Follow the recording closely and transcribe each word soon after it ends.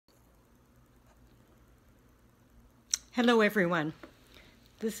Hello, everyone.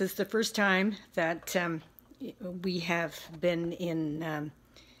 This is the first time that we have been in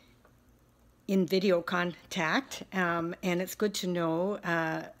video contact, and it's good to know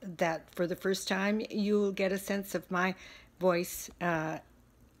that for the first time you'll get a sense of my voice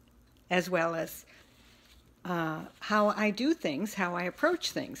as well as how I do things, how I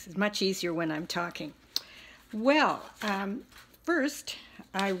approach things. It's much easier when I'm talking. Well, first,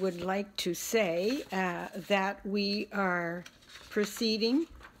 I would like to say that we are proceeding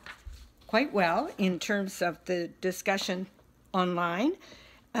quite well in terms of the discussion online,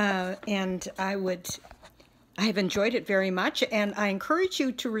 and I have enjoyed it very much, and I encourage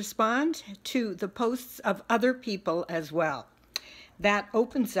you to respond to the posts of other people as well. That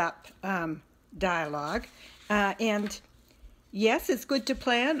opens up dialogue, and yes, it's good to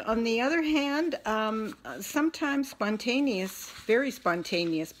plan. On the other hand, sometimes very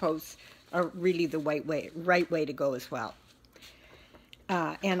spontaneous posts are really the right way to go as well.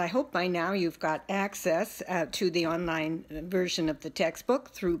 And I hope by now you've got access to the online version of the textbook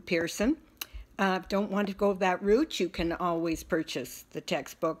through Pearson. Don't want to go that route, you can always purchase the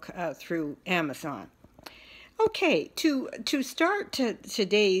textbook through Amazon. Okay, to start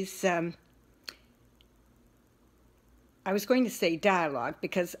today's I was going to say dialogue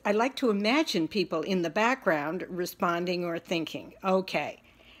because I like to imagine people in the background responding or thinking. Okay,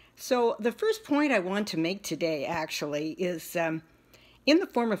 so the first point I want to make today actually is in the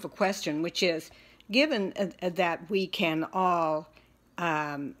form of a question, which is, given that we can all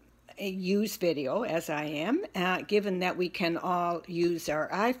use video, as I am, given that we can all use our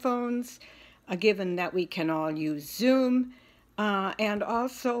iPhones, given that we can all use Zoom, and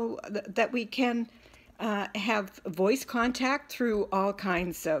also that we can have voice contact through all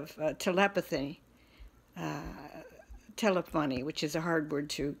kinds of telephony, which is a hard word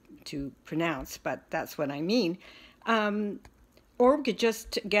to pronounce, but that's what I mean. Or we could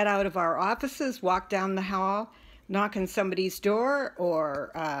just get out of our offices, walk down the hall, knock on somebody's door,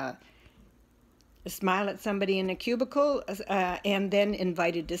 or smile at somebody in a cubicle, and then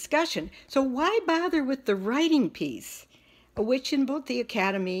invite a discussion. So why bother with the writing piece, which in both the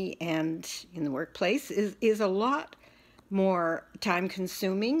academy and in the workplace is a lot more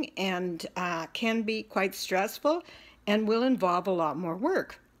time-consuming and can be quite stressful and will involve a lot more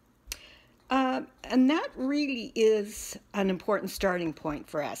work. And that really is an important starting point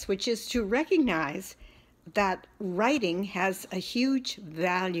for us, which is to recognize that writing has a huge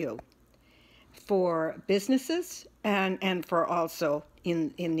value for businesses and for also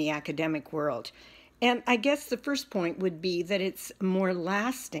in the academic world. And I guess the first point would be that it's more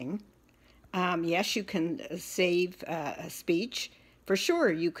lasting. Yes, you can save a speech. For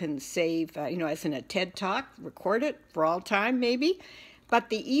sure, you can save, as in a TED Talk, record it for all time maybe. But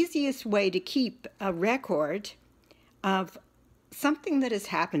the easiest way to keep a record of something that has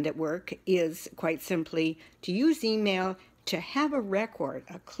happened at work is quite simply to use email to have a record,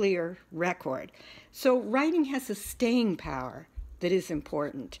 a clear record. So writing has a staying power that is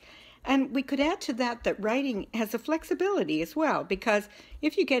important. And we could add to that writing has a flexibility as well, because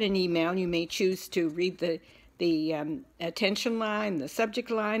if you get an email, you may choose to read the attention line, the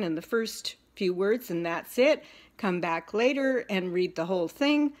subject line, and the first few words, and that's it. Come back later and read the whole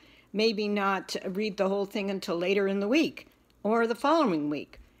thing. Maybe not read the whole thing until later in the week or the following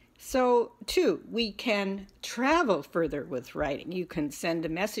week. So, too, we can travel further with writing. You can send a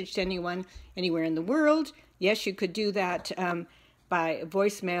message to anyone, anywhere in the world. Yes, you could do that by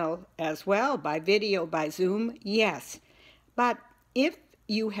voicemail as well, by video, by Zoom, yes. But if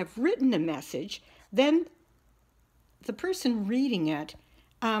you have written a message, then the person reading it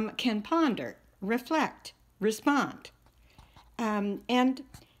can ponder, reflect, respond. And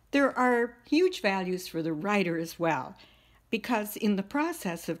there are huge values for the writer as well, because in the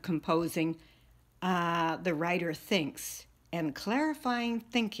process of composing, the writer thinks, and clarifying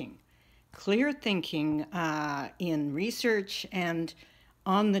thinking, clear thinking in research and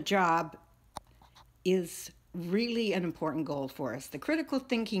on the job is really an important goal for us. The critical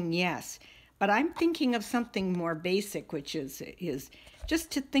thinking, yes, but I'm thinking of something more basic, which is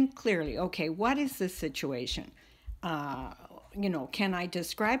just to think clearly. Okay, what is this situation? Can I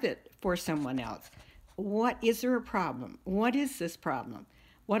describe it for someone else? Is there a problem? What is this problem?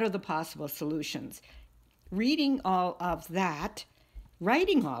 What are the possible solutions? Reading all of that,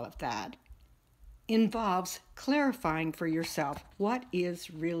 writing all of that, involves clarifying for yourself what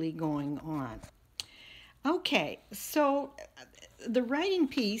is really going on. Okay, so the writing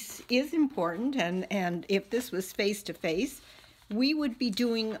piece is important, and if this was face-to-face, we would be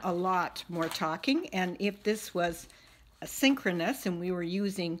doing a lot more talking, and if this was synchronous and we were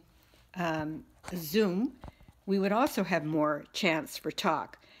using Zoom, we would also have more chance for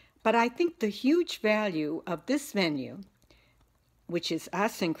talk. But I think the huge value of this venue, which is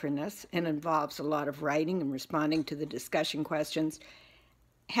asynchronous and involves a lot of writing and responding to the discussion questions,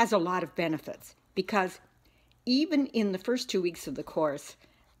 has a lot of benefits. Because even in the first 2 weeks of the course,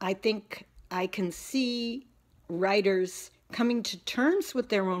 I think I can see writers coming to terms with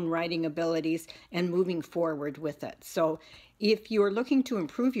their own writing abilities and moving forward with it. So if you're looking to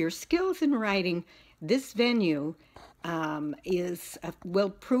improve your skills in writing, this venue will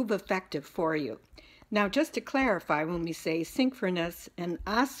prove effective for you. Now, just to clarify, when we say synchronous and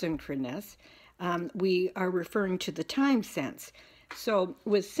asynchronous, we are referring to the time sense. So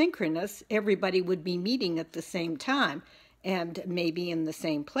with synchronous, everybody would be meeting at the same time and maybe in the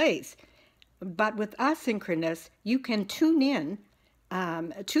same place. But with asynchronous, you can tune in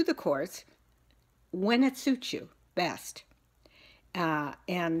to the course when it suits you best.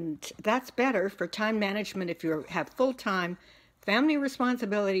 And that's better for time management if you have full-time family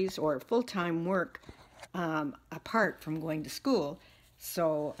responsibilities or full-time work apart from going to school.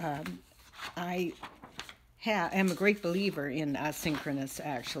 So I am a great believer in asynchronous,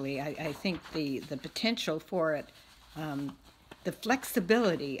 actually. I think the potential for it, the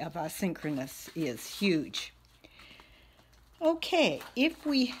flexibility of asynchronous is huge. Okay, if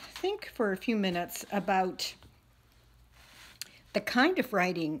we think for a few minutes about the kind of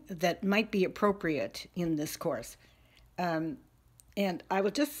writing that might be appropriate in this course, and I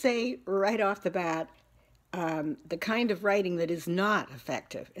will just say right off the bat, the kind of writing that is not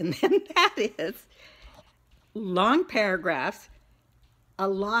effective, and then that is long paragraphs, a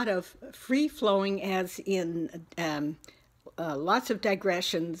lot of free-flowing, as in lots of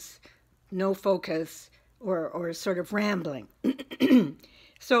digressions, no focus, or sort of rambling.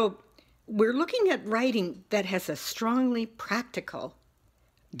 So we're looking at writing that has a strongly practical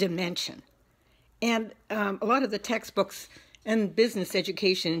dimension. And a lot of the textbooks and business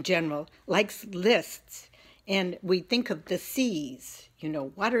education in general likes lists. And we think of the C's,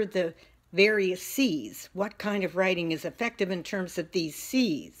 what are the various C's? What kind of writing is effective in terms of these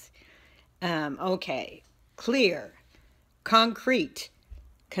C's? Okay, clear, concrete,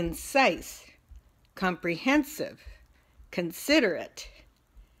 concise, comprehensive, considerate,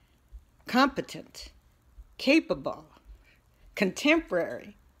 competent, capable,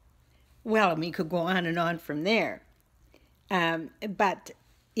 contemporary. Well, we could go on and on from there. But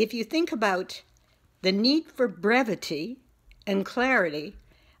if you think about the need for brevity and clarity,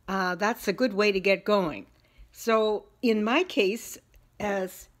 that's a good way to get going. So in my case,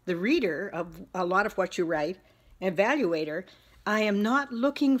 as the reader of a lot of what you write, evaluator, I am not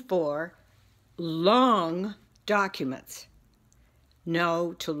looking for long documents.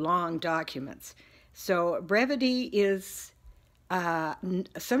 No to long documents. So brevity is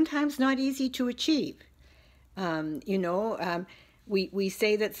sometimes not easy to achieve. We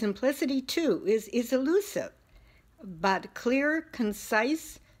say that simplicity too is elusive, but clear,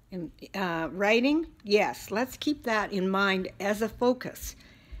 concise writing, yes, let's keep that in mind as a focus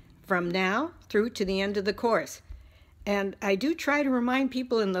from now through to the end of the course. And I do try to remind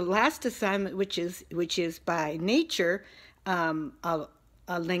people in the last assignment, which is by nature a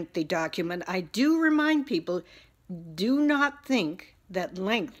lengthy document, I do remind people, do not think that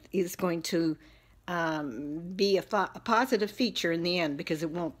length is going to be a positive feature in the end, because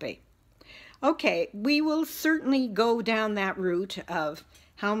it won't be. Okay, we will certainly go down that route of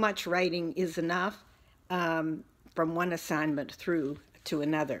how much writing is enough from one assignment through to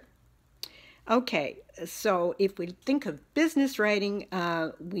another. Okay, so if we think of business writing,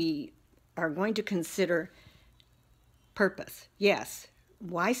 we are going to consider purpose. Yes,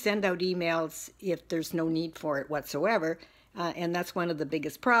 why send out emails if there's no need for it whatsoever? And that's one of the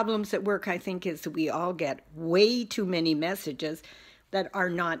biggest problems at work, I think, is that we all get way too many messages that are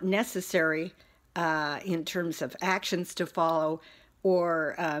not necessary in terms of actions to follow,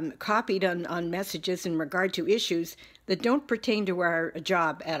 or copied on messages in regard to issues that don't pertain to our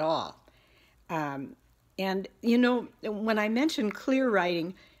job at all. And, when I mention clear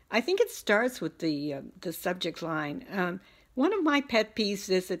writing, I think it starts with the subject line. One of my pet peeves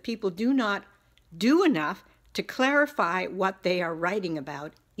is that people do not do enough to clarify what they are writing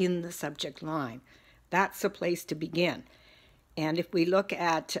about in the subject line. That's a place to begin. And if we look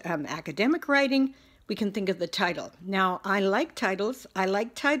at academic writing, we can think of the title. Now, I like titles. I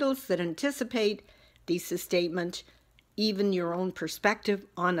like titles that anticipate thesis statement, even your own perspective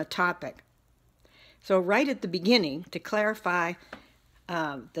on a topic. So right at the beginning, to clarify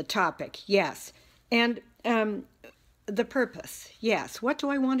the topic, yes. And the purpose, yes. What do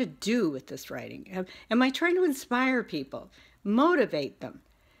I want to do with this writing? Am I trying to inspire people, motivate them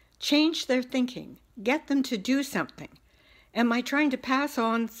change their thinking, get them to do something? Am I trying to pass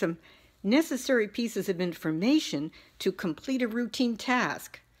on some necessary pieces of information to complete a routine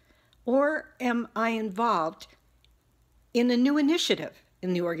task? Or am I involved in a new initiative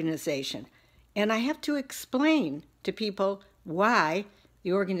in the organization? And I have to explain to people why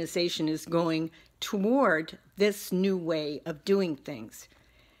the organization is going toward this new way of doing things.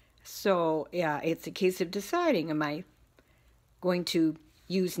 So, yeah, it's a case of deciding, am I going to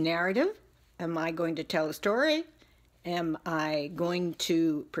use narrative? Am I going to tell a story? Am I going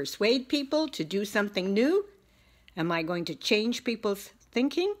to persuade people to do something new? Am I going to change people's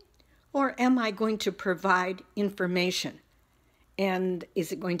thinking? Or am I going to provide information? And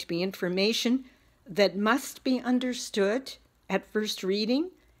is it going to be information that must be understood at first reading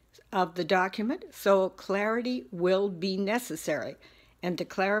of the document? So clarity will be necessary. And to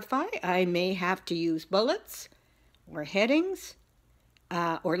clarify, I may have to use bullets or headings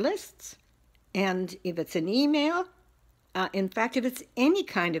or lists. And if it's an email, in fact, if it's any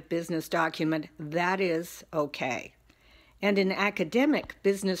kind of business document, that is okay. And in academic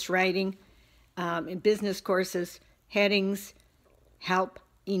business writing, in business courses, headings help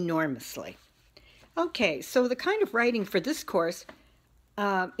enormously. Okay, so the kind of writing for this course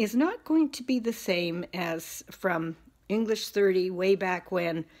is not going to be the same as from English 30 way back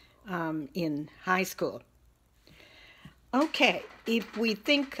when in high school. Okay, if we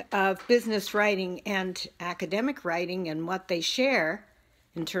think of business writing and academic writing and what they share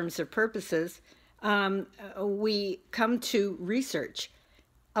in terms of purposes, we come to research.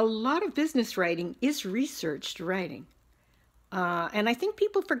 A lot of business writing is researched writing. And I think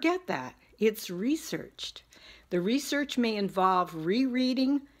people forget that. It's researched. The research may involve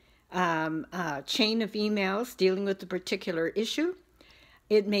rereading a chain of emails dealing with a particular issue.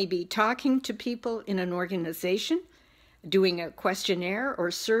 It may be talking to people in an organization, doing a questionnaire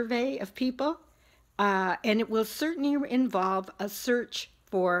or survey of people, and it will certainly involve a search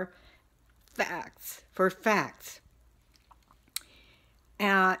for facts.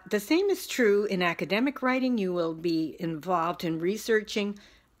 The same is true in academic writing. You will be involved in researching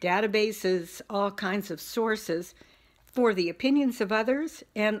databases, all kinds of sources for the opinions of others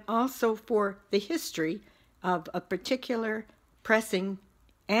and also for the history of a particular pressing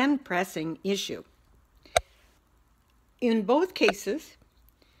issue. In both cases,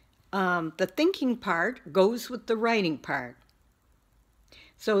 the thinking part goes with the writing part.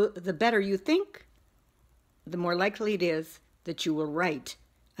 So the better you think, the more likely it is that you will write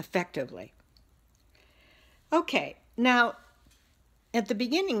effectively. Okay, now at the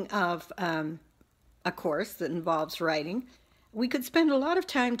beginning of a course that involves writing, we could spend a lot of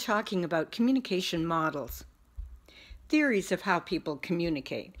time talking about communication models, theories of how people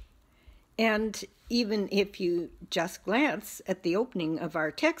communicate. And even if you just glance at the opening of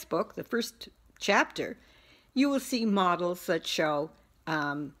our textbook, the first chapter, you will see models that show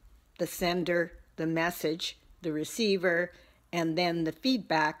the sender, the message, the receiver, and then the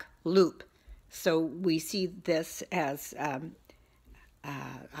feedback loop. So we see this as,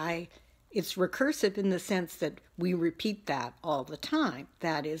 it's recursive in the sense that we repeat that all the time.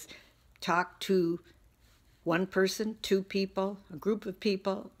 That is, talk to one person, two people, a group of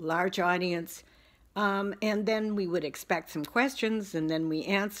people, large audience, and then we would expect some questions, and then we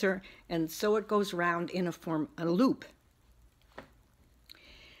answer, and so it goes around in a loop.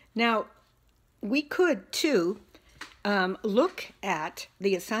 Now, we could, too, look at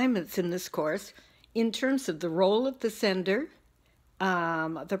the assignments in this course in terms of the role of the sender,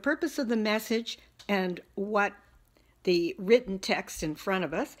 the purpose of the message, and what the written text in front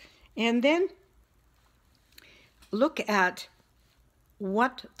of us, and then look at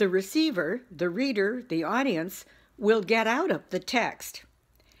what the receiver, the reader, the audience will get out of the text.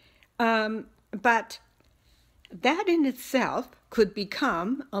 But that in itself could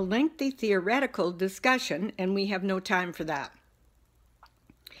become a lengthy theoretical discussion, and we have no time for that.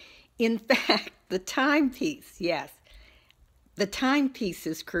 In fact, the timepiece, yes, the timepiece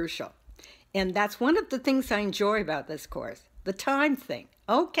is crucial. And that's one of the things I enjoy about this course, the time thing.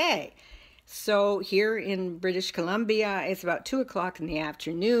 Okay, so here in British Columbia, it's about 2 o'clock in the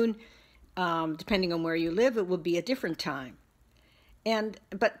afternoon. Depending on where you live, it will be a different time.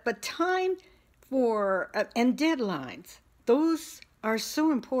 But time for, and deadlines, those are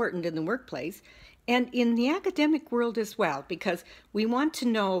so important in the workplace and in the academic world as well, because we want to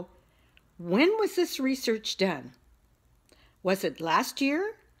know, when was this research done? Was it last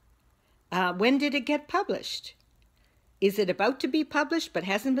year? When did it get published? Is it about to be published but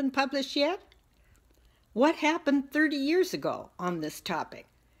hasn't been published yet? What happened 30 years ago on this topic?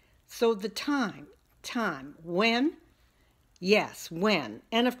 So the time, when, Yes, when.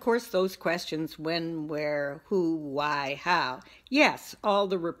 And of course, those questions: when, where, who, why, how. Yes, all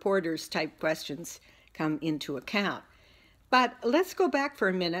the reporters type questions come into account. But let's go back for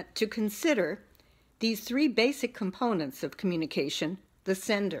a minute to consider these three basic components of communication: the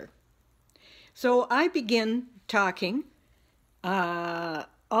sender. So I begin talking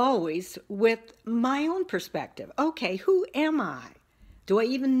always with my own perspective. Okay, who am I? Do I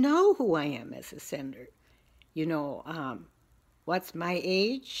even know who I am as a sender? What's my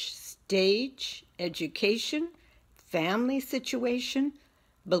age, stage, education, family situation,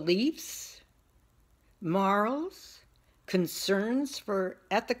 beliefs, morals, concerns for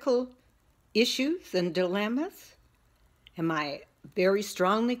ethical issues and dilemmas? Am I very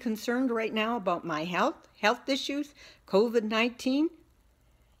strongly concerned right now about my health issues, COVID-19?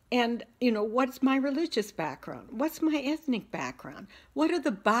 And, what's my religious background? What's my ethnic background? What are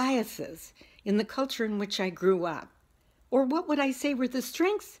the biases in the culture in which I grew up? Or what would I say were the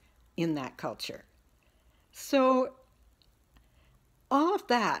strengths in that culture? So all of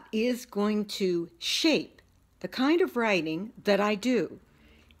that is going to shape the kind of writing that I do,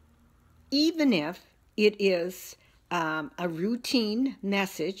 even if it is a routine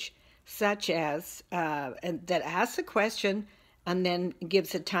message, such as that asks a question and then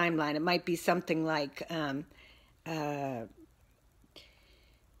gives a timeline. It might be something like,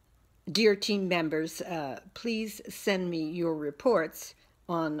 dear team members, please send me your reports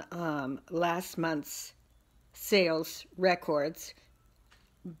on last month's sales records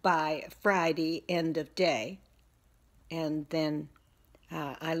by Friday, end of day. And then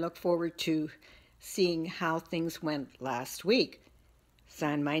I look forward to seeing how things went last week.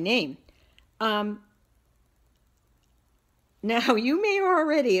 Sign my name. Now, you may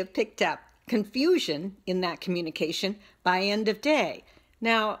already have picked up confusion in that communication by end of day.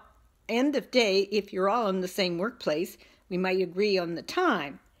 Now, end of day, if you're all in the same workplace, we might agree on the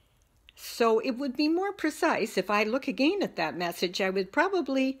time. So it would be more precise if I look again at that message. I would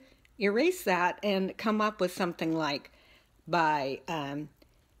probably erase that and come up with something like by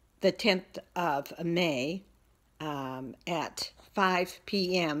the 10th of May at 5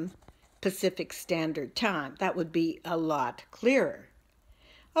 p.m. Pacific Standard Time. That would be a lot clearer.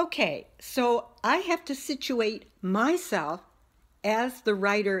 Okay, so I have to situate myself as the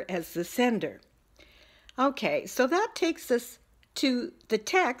writer, as the sender. Okay, so that takes us to the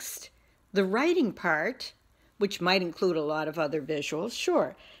text, the writing part, which might include a lot of other visuals,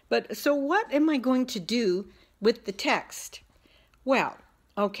 sure. But so what am I going to do with the text? Well,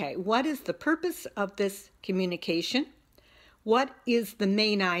 okay, what is the purpose of this communication? What is the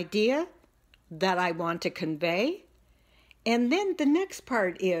main idea that I want to convey? And then the next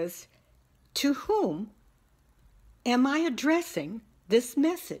part is, to whom am I addressing this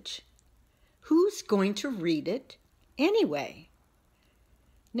message? Who's going to read it anyway?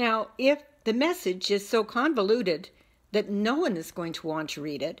 Now, if the message is so convoluted that no one is going to want to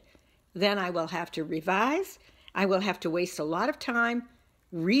read it, then I will have to revise. I will have to waste a lot of time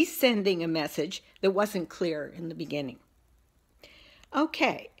resending a message that wasn't clear in the beginning.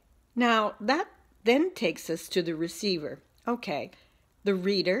 Okay, now that then takes us to the receiver. Okay, the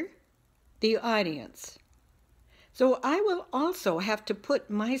reader, the audience. So I will also have to put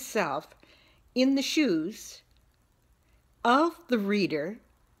myself in the shoes of the reader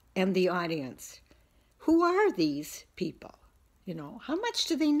and the audience. Who are these people? How much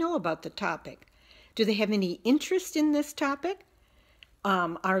do they know about the topic? Do they have any interest in this topic?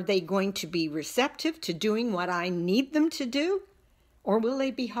 Are they going to be receptive to doing what I need them to do? Or will they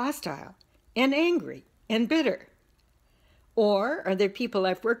be hostile and angry and bitter? Or are there people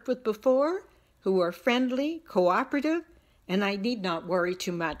I've worked with before who are friendly, cooperative, and I need not worry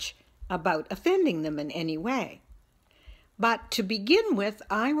too much about offending them in any way? But to begin with,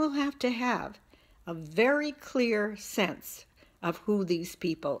 I will have to have a very clear sense of who these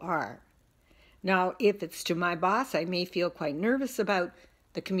people are. Now, if it's to my boss, I may feel quite nervous about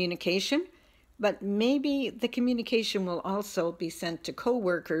the communication, but maybe the communication will also be sent to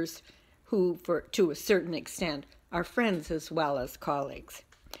coworkers who, to a certain extent, are friends as well as colleagues.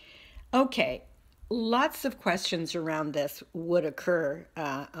 Okay, lots of questions around this would occur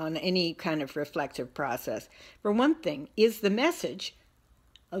on any kind of reflective process. For one thing, is the message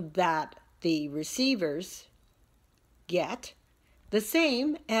that the receivers get the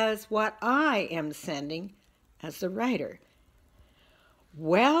same as what I am sending as the writer?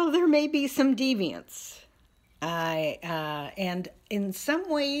 Well, there may be some deviance. And in some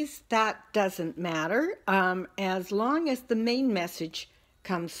ways that doesn't matter as long as the main message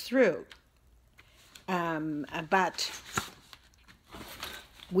comes through. But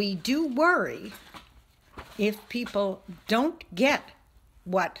we do worry if people don't get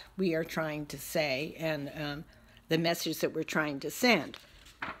what we are trying to say and the message that we're trying to send.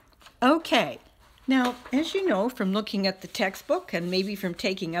 Okay, now, as you know from looking at the textbook and maybe from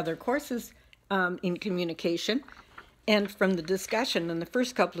taking other courses in communication and from the discussion in the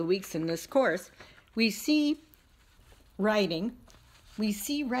first couple of weeks in this course, we see writing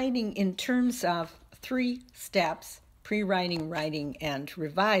in terms of 3 steps: pre-writing, writing, and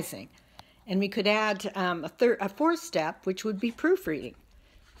revising. And we could add a 4th step, which would be proofreading.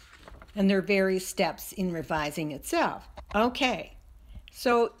 And there are various steps in revising itself. Okay,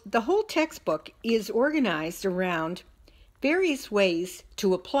 so the whole textbook is organized around various ways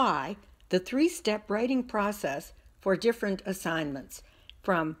to apply the 3-step writing process for different assignments,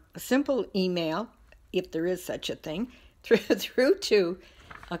 from a simple email, if there is such a thing, through to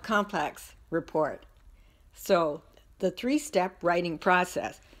a complex report. So the 3-step writing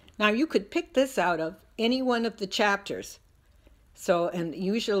process. Now you could pick this out of any one of the chapters. So, and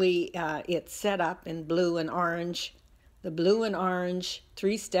usually it's set up in blue and orange. The blue and orange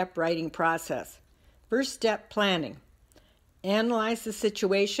 3-step writing process. First step, planning. Analyze the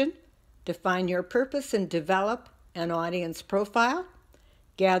situation, define your purpose and develop an audience profile.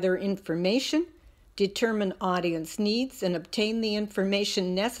 Gather information, determine audience needs, and obtain the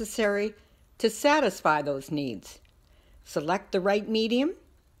information necessary to satisfy those needs. Select the right medium.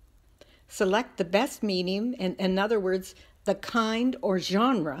 Select the best medium, and in other words, the kind or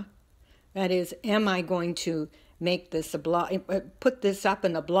genre. That is, am I going to make this a blog, put this up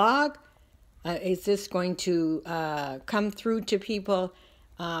in a blog? Is this going to come through to people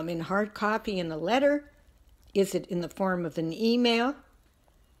in hard copy in a letter? Is it in the form of an email?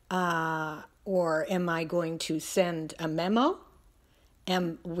 Or am I going to send a memo?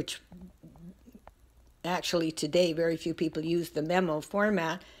 Which actually today very few people use the memo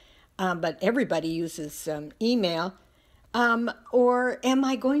format, but everybody uses email. Or am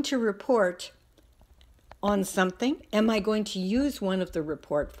I going to report on something? Am I going to use one of the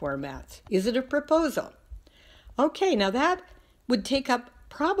report formats? Is it a proposal? Okay, now that would take up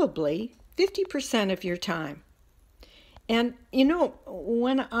probably 50% of your time. And, you know,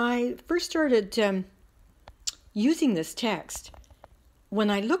 when I first started using this text, when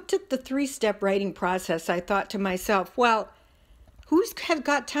I looked at the 3-step writing process, I thought to myself, well, who's have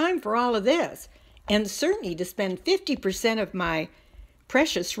got time for all of this? And certainly to spend 50% of my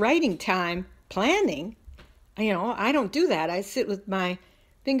precious writing time planning, you know, I don't do that. I sit with my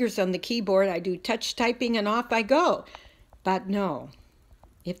fingers on the keyboard, I do touch typing, and off I go. But no,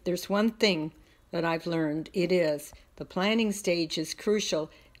 if there's one thing that I've learned, it is the planning stage is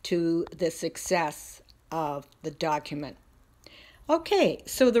crucial to the success of the document. Okay,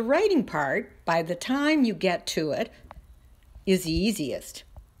 so the writing part, by the time you get to it, is the easiest.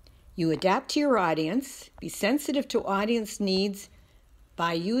 You adapt to your audience, be sensitive to audience needs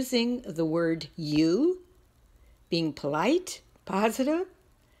by using the word you, being polite, positive,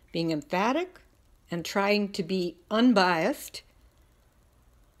 being emphatic, and trying to be unbiased.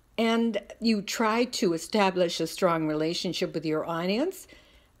 And you try to establish a strong relationship with your audience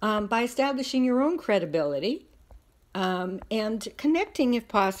by establishing your own credibility and connecting, if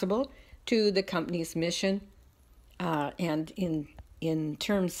possible, to the company's mission. And in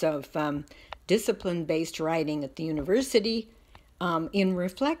terms of discipline-based writing at the university, in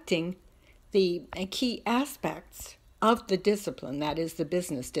reflecting the key aspects of the discipline, that is the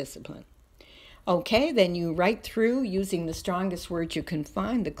business discipline. Okay, then you write through using the strongest words you can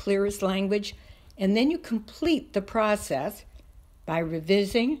find, the clearest language, and then you complete the process by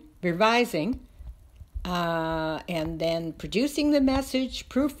revising, and then producing the message,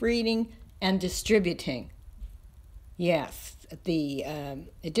 proofreading, and distributing. Yes, the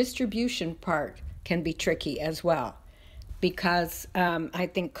distribution part can be tricky as well, because I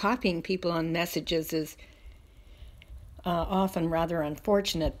think copying people on messages is often rather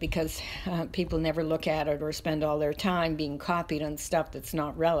unfortunate, because people never look at it or spend all their time being copied on stuff that's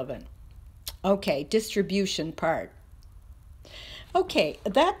not relevant. Okay, distribution part. Okay,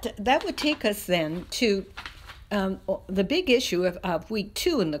 that would take us then to the big issue of week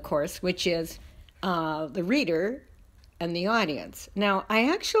 2 in the course, which is the reader and the audience. Now, I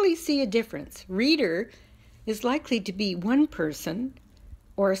actually see a difference. Reader is likely to be one person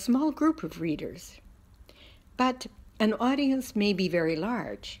or a small group of readers, but an audience may be very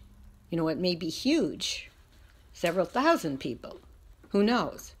large. You know, it may be huge, several thousand people. Who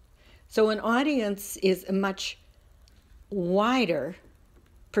knows? So an audience is a much wider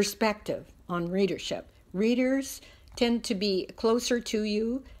perspective on readership. Readers tend to be closer to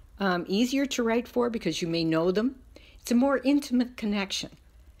you, easier to write for because you may know them. It's a more intimate connection.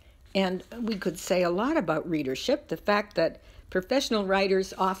 And we could say a lot about readership. The fact that professional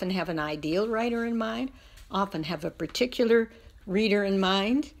writers often have an ideal writer in mind, often have a particular reader in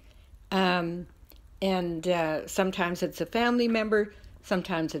mind, and sometimes it's a family member,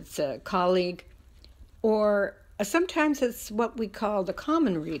 sometimes it's a colleague, or sometimes it's what we call the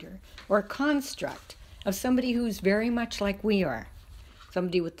common reader, or a construct of somebody who's very much like we are,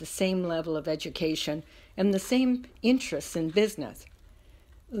 somebody with the same level of education and the same interests in business.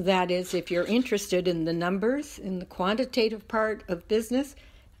 That is, if you're interested in the numbers, in the quantitative part of business,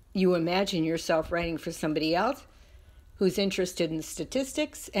 you imagine yourself writing for somebody else who's interested in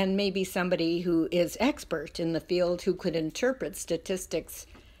statistics, and maybe somebody who is expert in the field who could interpret statistics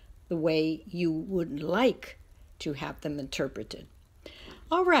the way you would like to have them interpreted.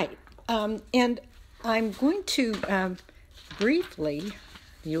 All right, and I'm going to briefly,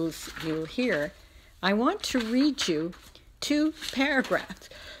 you'll hear, I want to read you 2 paragraphs,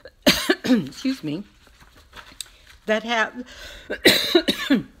 excuse me, that have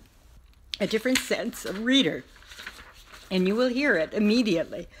a different sense of reader, and you will hear it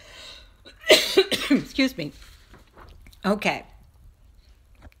immediately. Excuse me. Okay.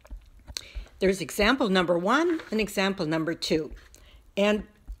 There's example number 1 and example number 2, and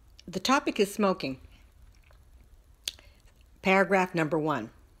the topic is smoking. Paragraph number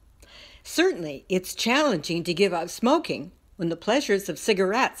 1. Certainly, it's challenging to give up smoking when the pleasures of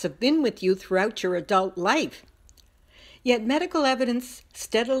cigarettes have been with you throughout your adult life. Yet medical evidence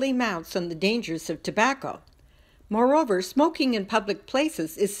steadily mounts on the dangers of tobacco. Moreover, smoking in public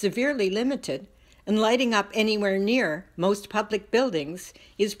places is severely limited, and lighting up anywhere near most public buildings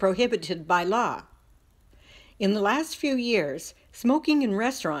is prohibited by law. In the last few years, smoking in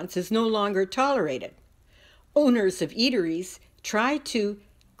restaurants is no longer tolerated. Owners of eateries try to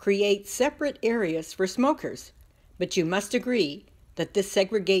create separate areas for smokers, but you must agree that this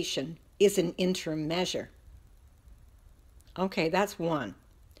segregation is an interim measure. Okay, that's 1.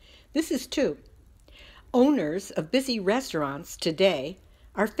 This is 2. Owners of busy restaurants today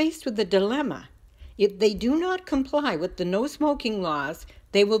are faced with a dilemma. If they do not comply with the no smoking laws,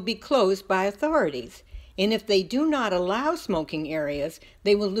 they will be closed by authorities, and if they do not allow smoking areas,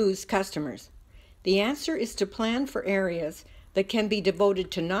 they will lose customers. The answer is to plan for areas that can be devoted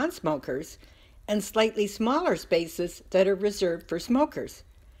to non-smokers and slightly smaller spaces that are reserved for smokers.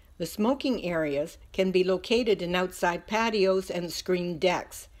 The smoking areas can be located in outside patios and screened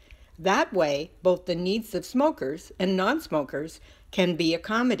decks. That way, both the needs of smokers and non-smokers can be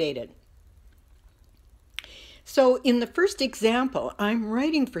accommodated. So in the first example, I'm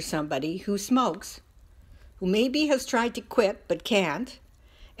writing for somebody who smokes, who maybe has tried to quit but can't,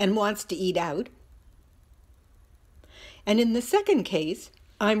 and wants to eat out. And in the second case,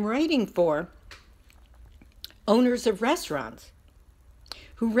 I'm writing for owners of restaurants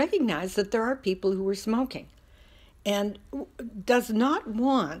who recognize that there are people who are smoking and does not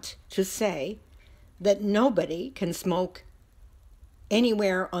want to say that nobody can smoke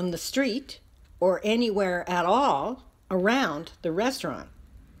anywhere on the street or anywhere at all around the restaurant.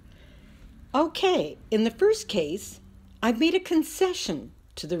 Okay, in the first case, I've made a concession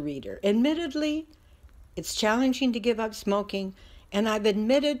to the reader. Admittedly, it's challenging to give up smoking, and I've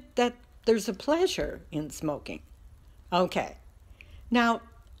admitted that there's a pleasure in smoking. Okay. Now,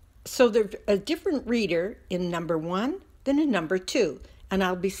 so there's a different reader in number 1 than in number 2, and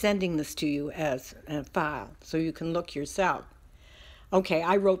I'll be sending this to you as a file so you can look yourself. Okay,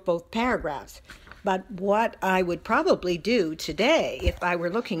 I wrote both paragraphs, but what I would probably do today if I were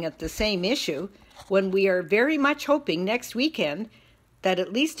looking at the same issue, when we are very much hoping next weekend that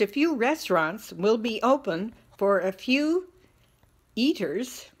at least a few restaurants will be open for a few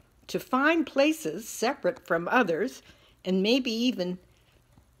eaters to find places separate from others and maybe even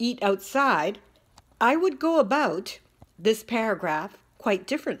eat outside, I would go about this paragraph quite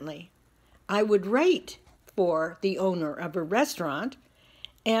differently. I would write for the owner of a restaurant,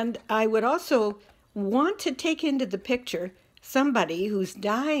 and I would also want to take into the picture somebody who's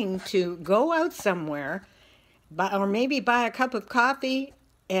dying to go out somewhere or maybe buy a cup of coffee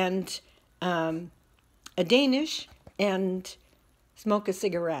and a Danish and smoke a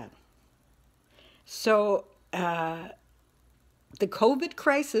cigarette. So the COVID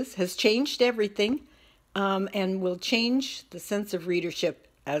crisis has changed everything and will change the sense of readership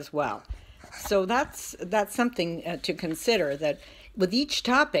as well. So that's something to consider, that with each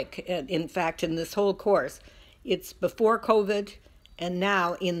topic, in fact, in this whole course, it's before COVID and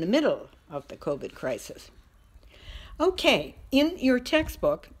now in the middle of the COVID crisis. Okay, in your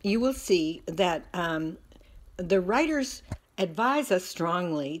textbook, you will see that the writers advise us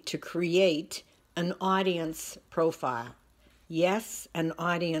strongly to create an audience profile. Yes, an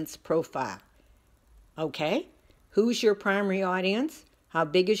audience profile. Okay, who's your primary audience? How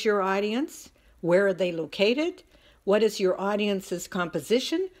big is your audience? Where are they located? What is your audience's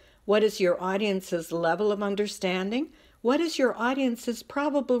composition? What is your audience's level of understanding? What is your audience's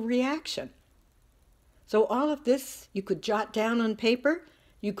probable reaction? So all of this you could jot down on paper,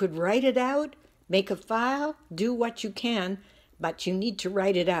 you could write it out, make a file, do what you can, but you need to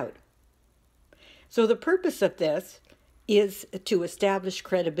write it out. So the purpose of this is to establish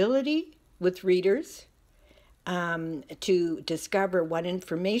credibility with readers, to discover what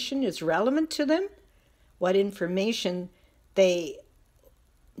information is relevant to them, what information they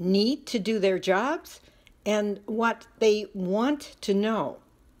need to do their jobs, and what they want to know.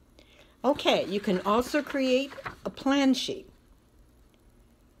 Okay, you can also create a plan sheet.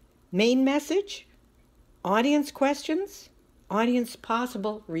 Main message, audience questions, audience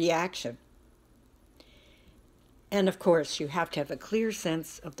possible reaction. And of course, you have to have a clear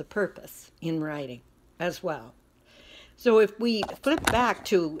sense of the purpose in writing as well. So if we flip back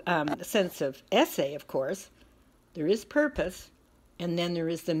to the sense of essay, of course, there is purpose, and then there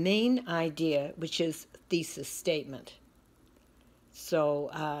is the main idea, which is thesis statement.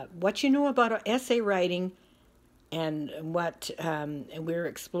 So what you know about essay writing and what we're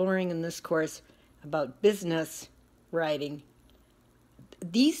exploring in this course about business writing,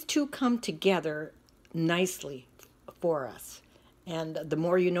 these two come together nicely for us. And the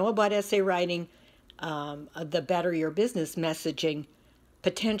more you know about essay writing, the better your business messaging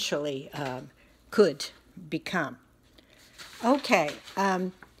potentially could become. Okay.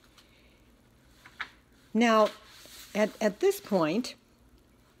 Now, at this point,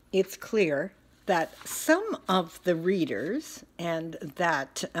 it's clear that some of the readers and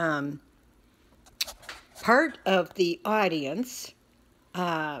that part of the audience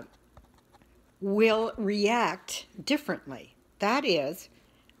will react differently. That is,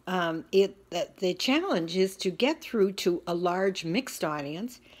 the challenge is to get through to a large mixed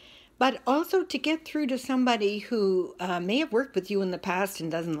audience, but also to get through to somebody who may have worked with you in the past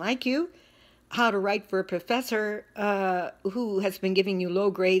and doesn't like you, how to write for a professor who has been giving you low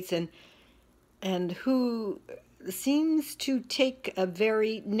grades and who seems to take a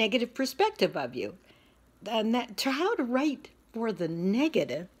very negative perspective of you. And how to write for the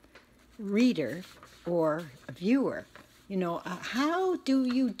negative reader or viewer. You know, how do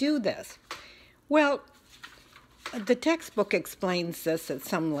you do this? Well, the textbook explains this at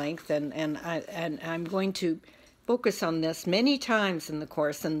some length, and I'm going to focus on this many times in the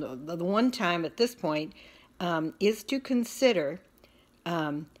course, and the one time at this point is to consider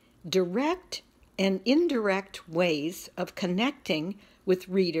direct and indirect ways of connecting with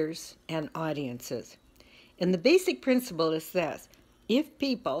readers and audiences. And the basic principle is this: if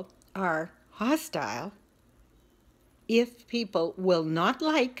people are hostile, if people will not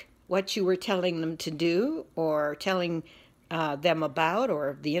like what you were telling them to do or telling them about,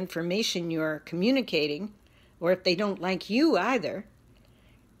 or the information you're communicating, or if they don't like you either,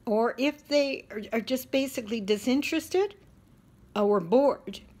 or if they are just basically disinterested or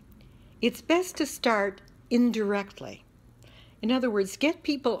bored, it's best to start indirectly. In other words, get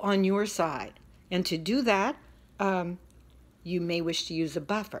people on your side. And to do that, you may wish to use a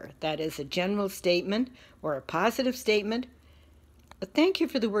buffer. That is a general statement or a positive statement. But thank you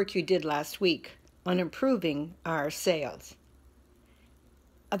for the work you did last week on improving our sales.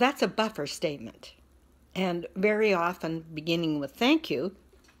 That's a buffer statement. And very often, beginning with thank you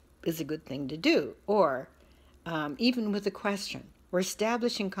is a good thing to do, or even with a question. We're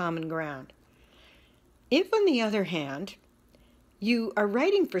establishing common ground. If, on the other hand, you are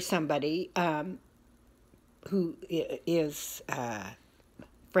writing for somebody who is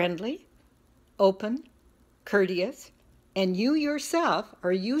friendly, open, courteous, and you yourself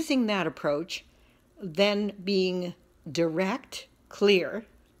are using that approach, then being direct, clear,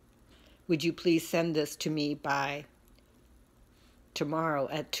 would you please send this to me by tomorrow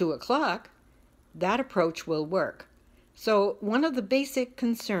at 2 o'clock, that approach will work. So one of the basic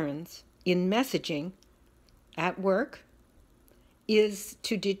concerns in messaging at work is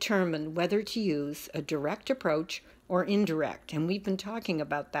to determine whether to use a direct approach or indirect. And we've been talking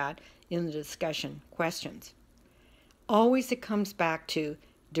about that in the discussion questions. Always it comes back to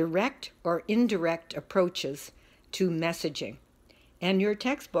direct or indirect approaches to messaging. And your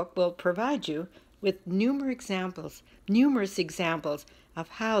textbook will provide you with numerous examples of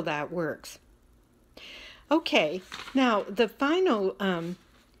how that works. Okay, now the final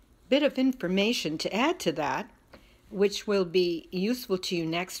bit of information to add to that, which will be useful to you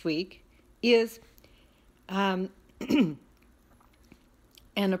next week, is an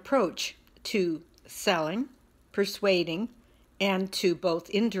approach to selling, persuading, and to both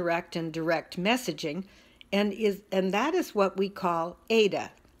indirect and direct messaging, and that is what we call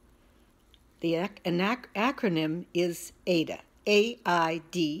AIDA. The acronym is AIDA,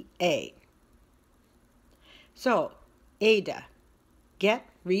 A-I-D-A. So, AIDA, get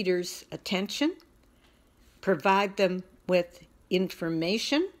readers' attention, provide them with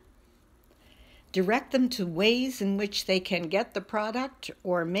information, direct them to ways in which they can get the product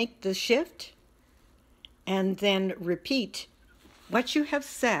or make the shift, and then repeat what you have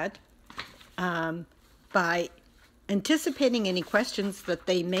said by anticipating any questions that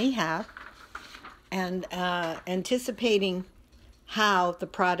they may have and anticipating how the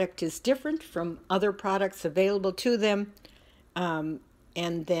product is different from other products available to them, and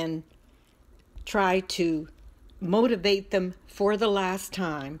then try to motivate them for the last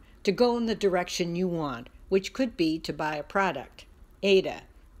time to go in the direction you want, which could be to buy a product. AIDA.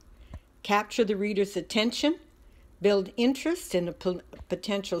 Capture the reader's attention, build interest in a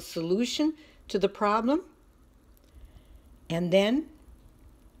potential solution to the problem, and then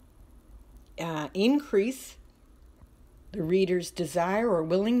increase the reader's desire or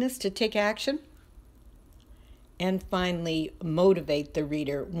willingness to take action, and finally motivate the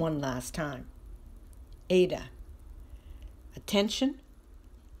reader one last time. AIDA. Attention,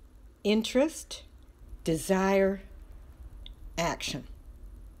 interest, desire, action.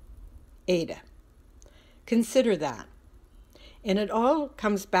 AIDA. Consider that. And it all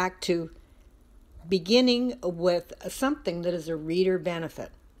comes back to beginning with something that is a reader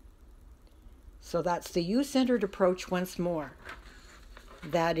benefit. So that's the you-centered approach once more.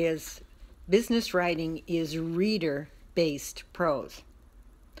 That is, business writing is reader-based prose.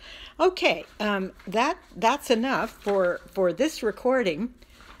 Okay, that's enough for this recording,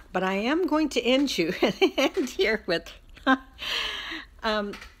 but I am going to end here with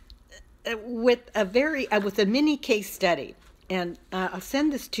a mini case study, and I'll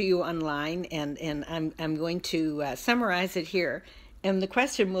send this to you online, and I'm going to summarize it here. And the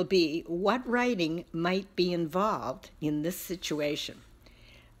question will be, what writing might be involved in this situation?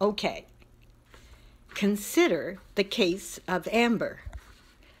 Okay, consider the case of Amber.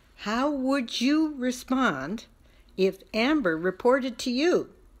 How would you respond if Amber reported to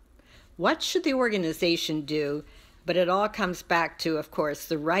you? What should the organization do? But it all comes back to, of course,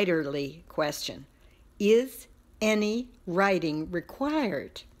 the writerly question. Is any writing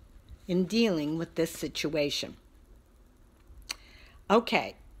required in dealing with this situation?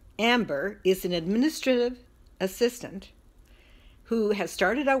 Okay, Amber is an administrative assistant who has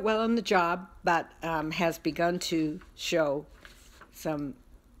started out well on the job, but has begun to show some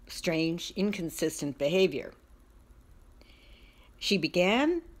strange, inconsistent behavior. She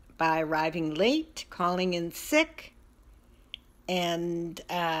began by arriving late, calling in sick, and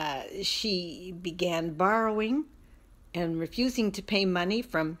she began borrowing and refusing to pay money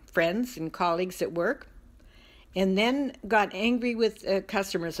from friends and colleagues at work, and then got angry with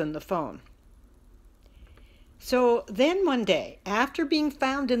customers on the phone. So then one day, after being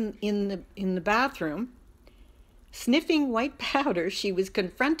found in the bathroom sniffing white powder, she was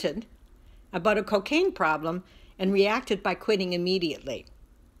confronted about a cocaine problem and reacted by quitting immediately,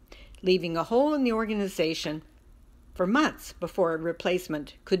 leaving a hole in the organization for months before a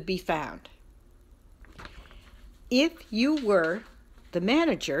replacement could be found. If you were the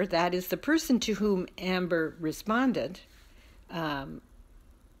manager, that is the person to whom Amber responded and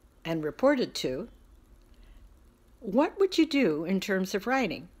reported to, what would you do in terms of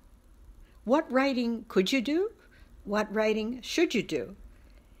writing? What writing could you do? What writing should you do?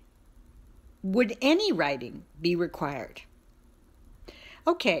 Would any writing be required?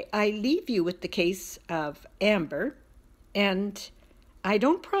 Okay, I leave you with the case of Amber, and I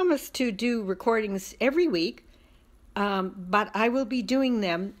don't promise to do recordings every week, but I will be doing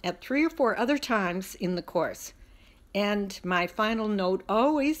them at 3 or 4 other times in the course. And my final note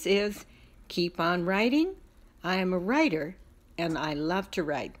always is, keep on writing. I am a writer, and I love to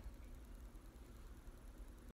write.